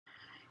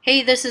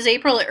Hey, this is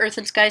April at Earth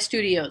and Sky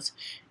Studios.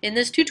 In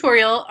this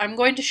tutorial, I'm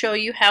going to show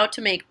you how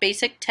to make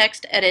basic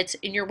text edits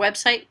in your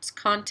website's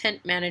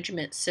content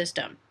management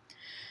system.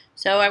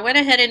 So I went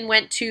ahead and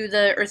went to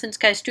the Earth and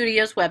Sky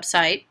Studios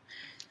website,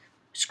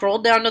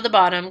 scrolled down to the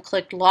bottom,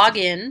 clicked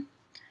Login.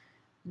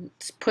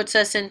 This puts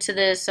us into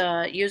this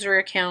user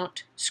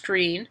account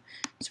screen.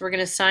 So we're going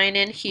to sign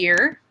in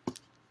here.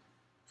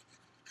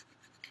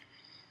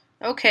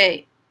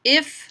 Okay,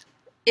 if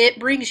it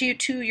brings you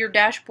to your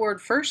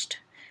dashboard first,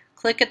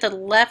 click at the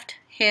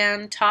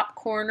left-hand top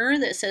corner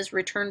that says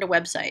Return to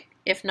Website.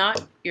 If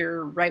not,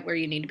 you're right where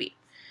you need to be.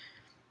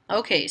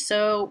 Okay,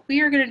 so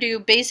we are going to do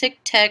basic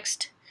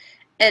text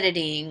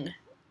editing.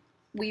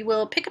 We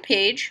will pick a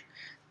page.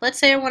 Let's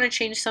say I want to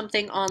change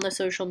something on the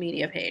social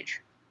media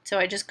page. So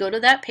I just go to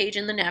that page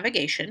in the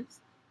navigation.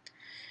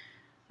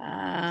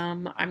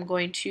 I'm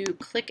going to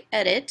click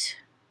Edit.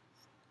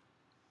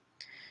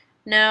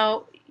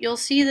 Now, you'll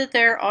see that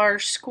there are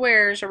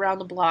squares around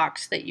the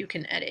blocks that you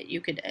can edit. You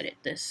could edit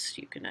this,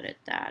 you can edit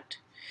that.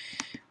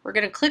 We're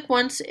going to click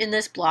once in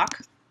this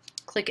block,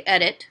 click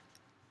Edit.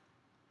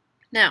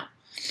 Now,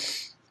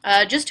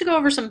 just to go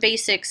over some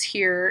basics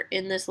here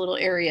in this little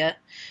area,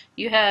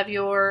 you have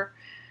your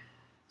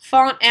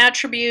font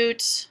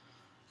attributes,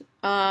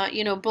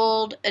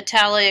 bold,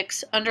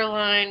 italics,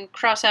 underline,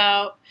 cross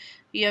out.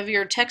 You have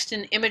your text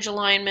and image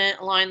alignment,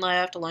 align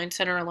left, align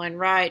center, align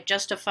right,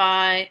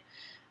 justify,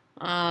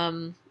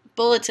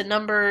 bullets and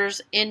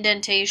numbers,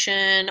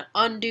 indentation,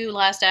 undo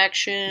last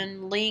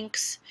action,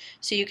 links,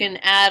 so you can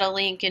add a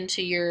link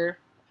into your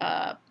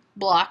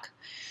block,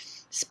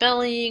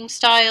 spelling,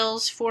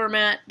 styles,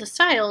 format. The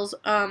styles,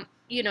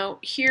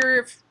 here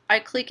if I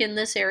click in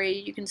this area,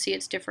 you can see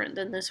it's different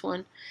than this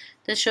one.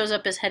 This shows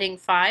up as heading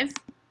 5.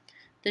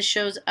 This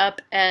shows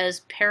up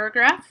as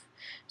paragraph.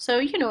 So,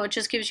 it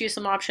just gives you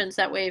some options.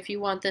 That way, if you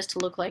want this to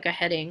look like a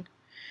heading,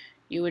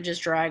 you would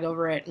just drag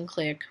over it and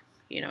click,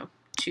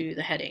 to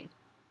the heading.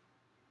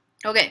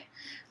 Okay,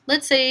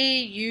 let's say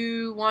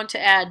you want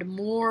to add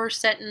more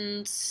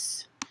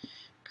sentence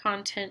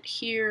content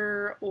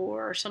here,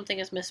 or something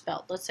is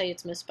misspelled. Let's say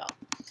it's misspelled.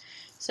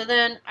 So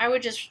then I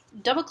would just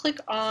double click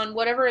on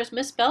whatever is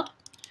misspelled,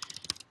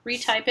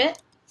 retype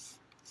it,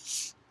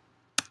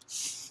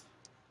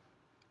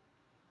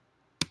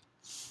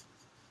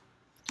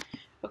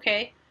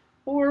 okay,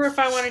 or if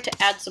I wanted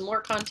to add some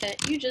more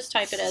content, you just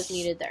type it as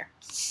needed there.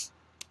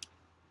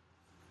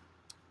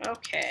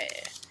 Okay,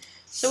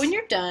 so when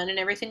you're done and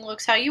everything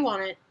looks how you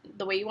want it,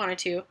 the way you want it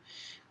to,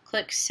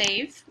 click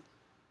Save.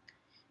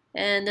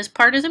 And this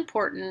part is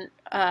important.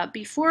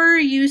 Before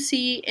you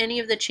see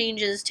any of the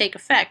changes take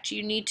effect,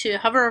 you need to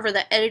hover over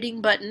the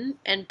editing button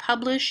and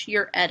publish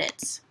your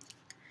edits.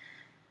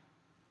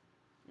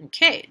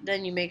 Okay,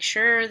 then you make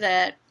sure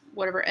that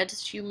whatever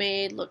edits you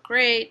made look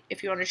great.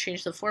 If you want to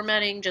change the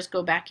formatting, just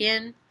go back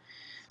in,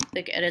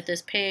 click Edit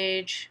this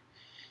page,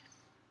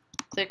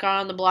 click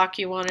on the block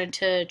you wanted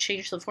to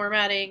change the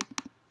formatting,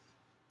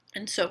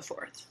 and so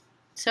forth.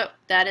 So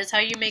that is how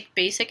you make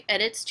basic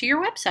edits to your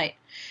website.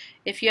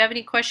 If you have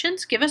any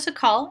questions, give us a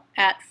call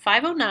at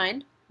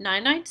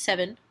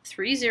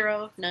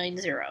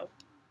 509-997-3090.